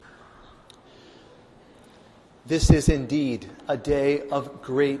This is indeed a day of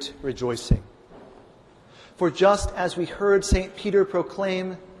great rejoicing. For just as we heard St. Peter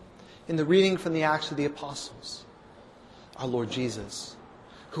proclaim in the reading from the Acts of the Apostles, our Lord Jesus,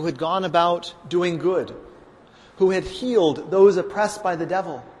 who had gone about doing good, who had healed those oppressed by the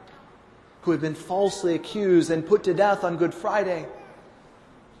devil, who had been falsely accused and put to death on Good Friday,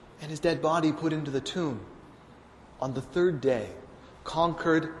 and his dead body put into the tomb, on the third day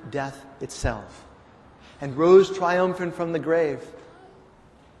conquered death itself and rose triumphant from the grave.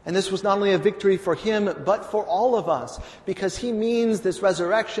 And this was not only a victory for him, but for all of us, because he means this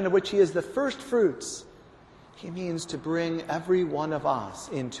resurrection of which he is the first fruits. He means to bring every one of us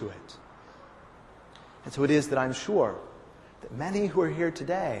into it. And so it is that I'm sure that many who are here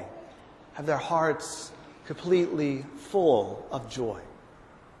today have their hearts completely full of joy.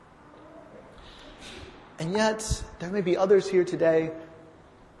 And yet, there may be others here today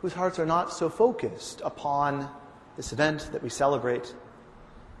whose hearts are not so focused upon this event that we celebrate,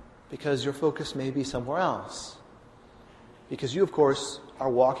 because your focus may be somewhere else. Because you, of course, are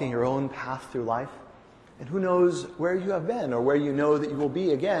walking your own path through life, and who knows where you have been or where you know that you will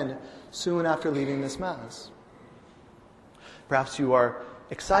be again soon after leaving this Mass. Perhaps you are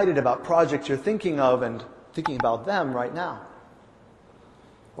excited about projects you're thinking of and thinking about them right now.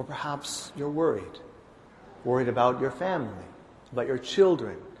 Or perhaps you're worried about your family, about your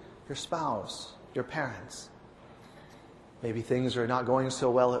children, your spouse, your parents. Maybe things are not going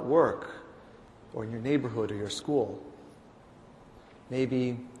so well at work or in your neighborhood or your school.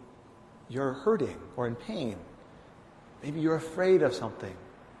 Maybe you're hurting or in pain. Maybe you're afraid of something.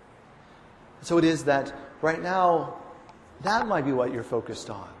 So it is that right now, that might be what you're focused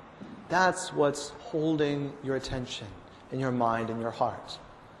on. That's what's holding your attention and your mind and your heart.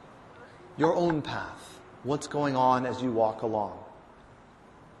 Your own path. What's going on as you walk along.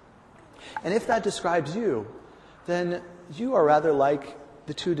 And if that describes you, then you are rather like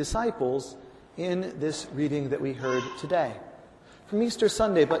the two disciples in this reading that we heard today. From Easter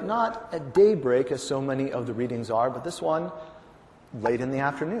Sunday, but not at daybreak as so many of the readings are, but this one late in the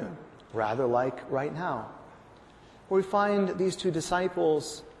afternoon, rather like right now. Where we find these two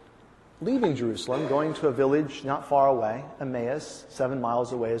disciples leaving Jerusalem, going to a village not far away, Emmaus, 7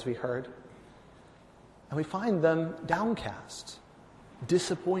 miles away as we heard. And we find them downcast,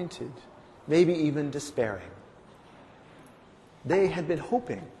 disappointed, maybe even despairing. They had been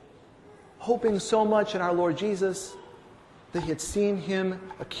hoping so much in our Lord Jesus. They had seen him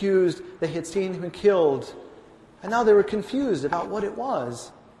accused, they had seen him killed, and now they were confused about what it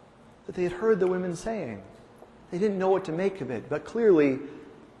was that they had heard the women saying. They didn't know what to make of it, but clearly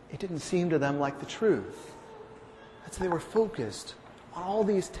it didn't seem to them like the truth. And so they were focused on all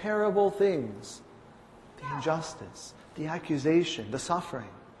these terrible things, the injustice, the accusation, the suffering,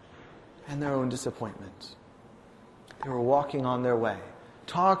 and their own disappointment. They were walking on their way,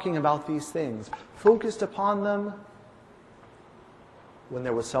 talking about these things, focused upon them, when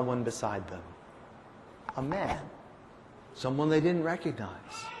there was someone beside them. A man. Someone they didn't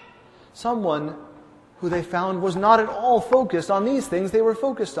recognize. Someone who they found was not at all focused on these things they were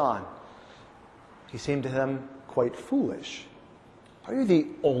focused on. He seemed to them quite foolish. Are you the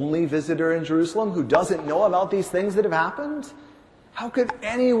only visitor in Jerusalem who doesn't know about these things that have happened? How could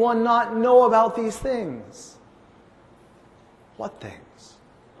anyone not know about these things? What things?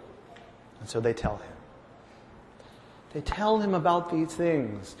 And so they tell him. They tell him about these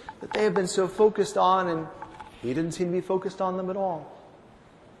things that they have been so focused on, and he didn't seem to be focused on them at all.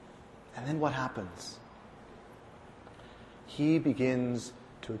 And then what happens? He begins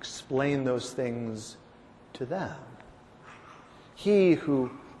to explain those things to them. He who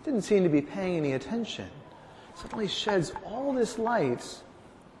didn't seem to be paying any attention suddenly sheds all this light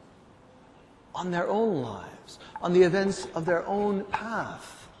on their own lives, on the events of their own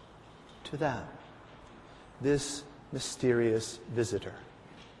path to them. This mysterious visitor.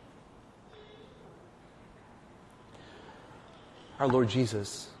 Our Lord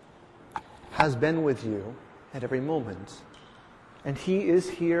Jesus has been with you at every moment, and he is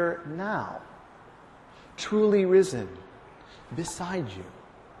here now, truly risen, beside you.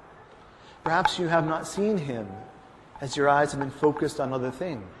 Perhaps you have not seen him as your eyes have been focused on other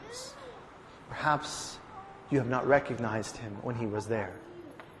things. Perhaps you have not recognized him when he was there.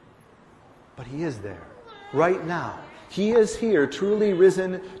 But he is there. Right now, he is here, truly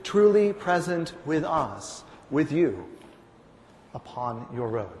risen, truly present with us, with you, upon your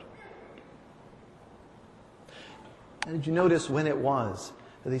road. And did you notice when it was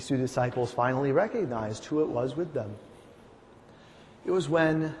that these two disciples finally recognized who it was with them? It was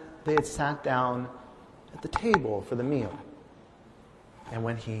when they had sat down at the table for the meal, and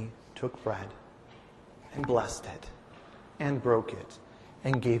when he took bread and blessed it and broke it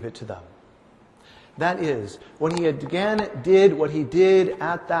and gave it to them. That is, when he again did what he did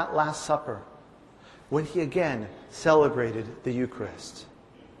at that Last Supper, when he again celebrated the Eucharist,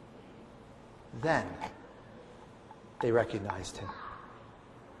 then they recognized him.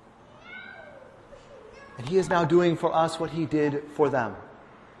 And he is now doing for us what he did for them.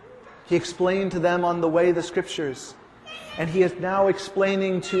 He explained to them on the way the Scriptures, and he is now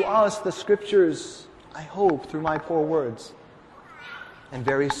explaining to us the Scriptures, I hope, through my poor words. And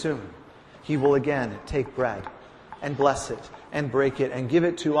very soon, he will again take bread and bless it and break it and give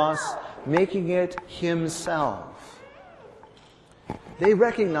it to us, making it himself. They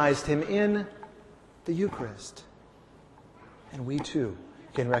recognized him in the Eucharist, and we too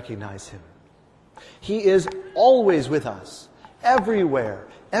can recognize him. He is always with us, everywhere,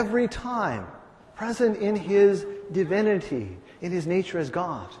 every time, present in his divinity, in his nature as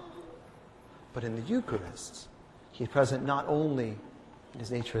God. But in the Eucharist, he is present not only in his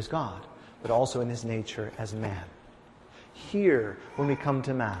nature as God, but also in his nature as man. Here, when we come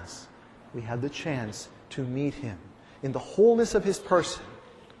to Mass, we have the chance to meet him in the wholeness of his person,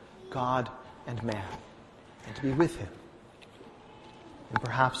 God and man, and to be with him, and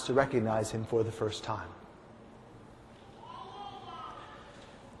perhaps to recognize him for the first time.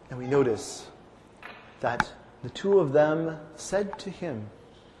 And we notice that the two of them said to him,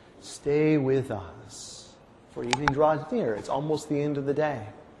 "Stay with us, for evening draws near." It's almost the end of the day.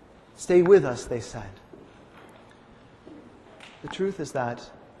 "Stay with us," they said. The truth is that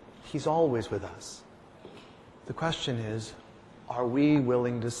he's always with us. The question is, are we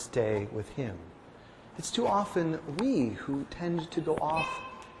willing to stay with him? It's too often we who tend to go off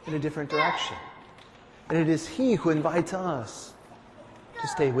in a different direction. And it is he who invites us to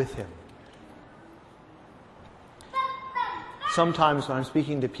stay with him. Sometimes when I'm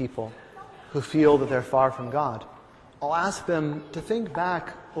speaking to people who feel that they're far from God, I'll ask them to think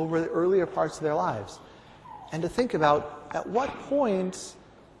back over the earlier parts of their lives and to think about, at what point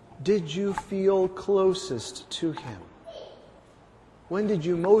did you feel closest to him? When did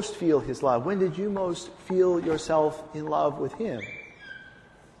you most feel his love? When did you most feel yourself in love with him?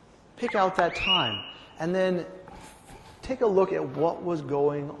 Pick out that time and then take a look at what was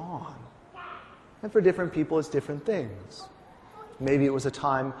going on. And for different people, it's different things. Maybe it was a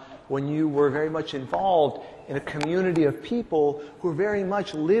time when you were very much involved in a community of people who were very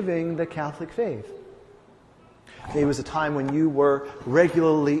much living the Catholic faith. Maybe it was a time when you were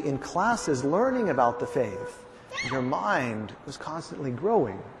regularly in classes learning about the faith. Your mind was constantly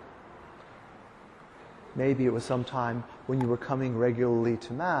growing. Maybe it was some time when you were coming regularly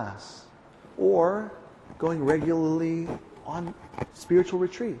to Mass or going regularly on spiritual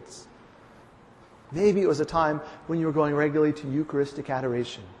retreats. Maybe it was a time when you were going regularly to Eucharistic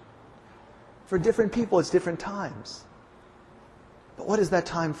adoration. For different people, it's different times. But what is that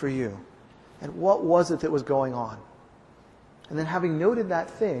time for you? And what was it that was going on? And then having noted that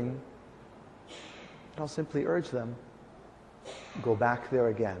thing, I'll simply urge them, go back there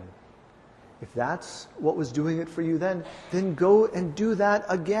again. If that's what was doing it for you then go and do that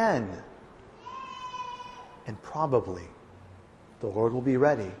again. And probably the Lord will be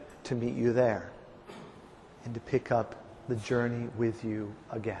ready to meet you there and to pick up the journey with you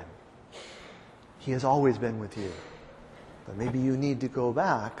again. He has always been with you. But maybe you need to go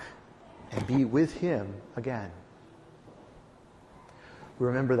back and be with him again. We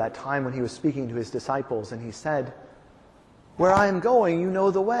remember that time when he was speaking to his disciples and he said, "Where I am going, you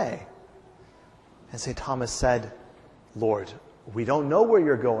know the way." And St. Thomas said, "Lord, we don't know where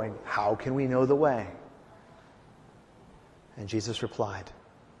you're going. How can we know the way?" And Jesus replied,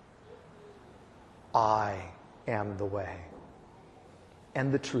 "I am the way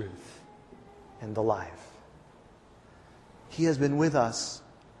and the truth and the life." He has been with us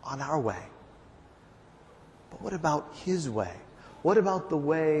on our way. But what about his way? What about the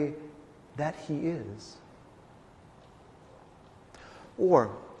way that he is? Or,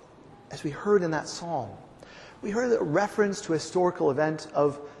 as we heard in that psalm, we heard a reference to a historical event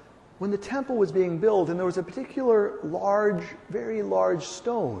of when the temple was being built, and there was a particular large, very large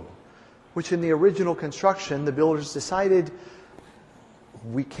stone, which in the original construction, the builders decided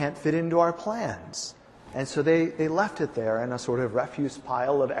we can't fit into our plans. And so they left it there in a sort of refuse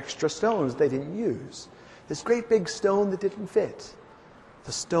pile of extra stones they didn't use. This great big stone that didn't fit.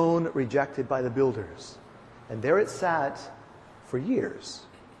 The stone rejected by the builders. And there it sat for years.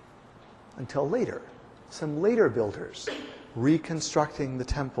 Until later, some later builders, reconstructing the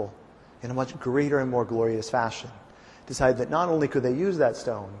temple in a much greater and more glorious fashion, decided that not only could they use that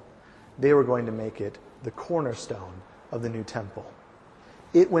stone, they were going to make it the cornerstone of the new temple.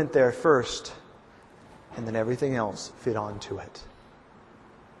 It went there first, and then everything else fit onto it.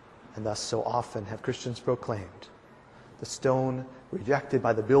 And thus so often have Christians proclaimed, the stone rejected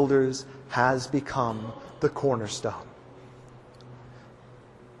by the builders has become the cornerstone.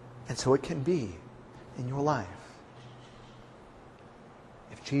 And so it can be in your life.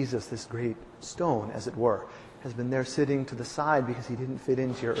 If Jesus, this great stone, as it were, has been there sitting to the side because he didn't fit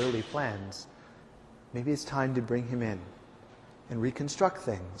into your early plans, maybe it's time to bring him in and reconstruct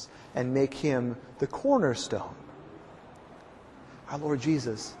things and make him the cornerstone. Our Lord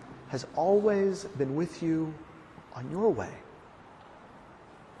Jesus has always been with you on your way.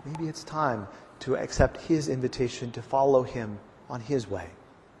 Maybe it's time to accept his invitation to follow him on his way,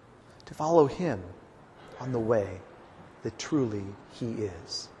 to follow him on the way that truly he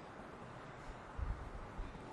is.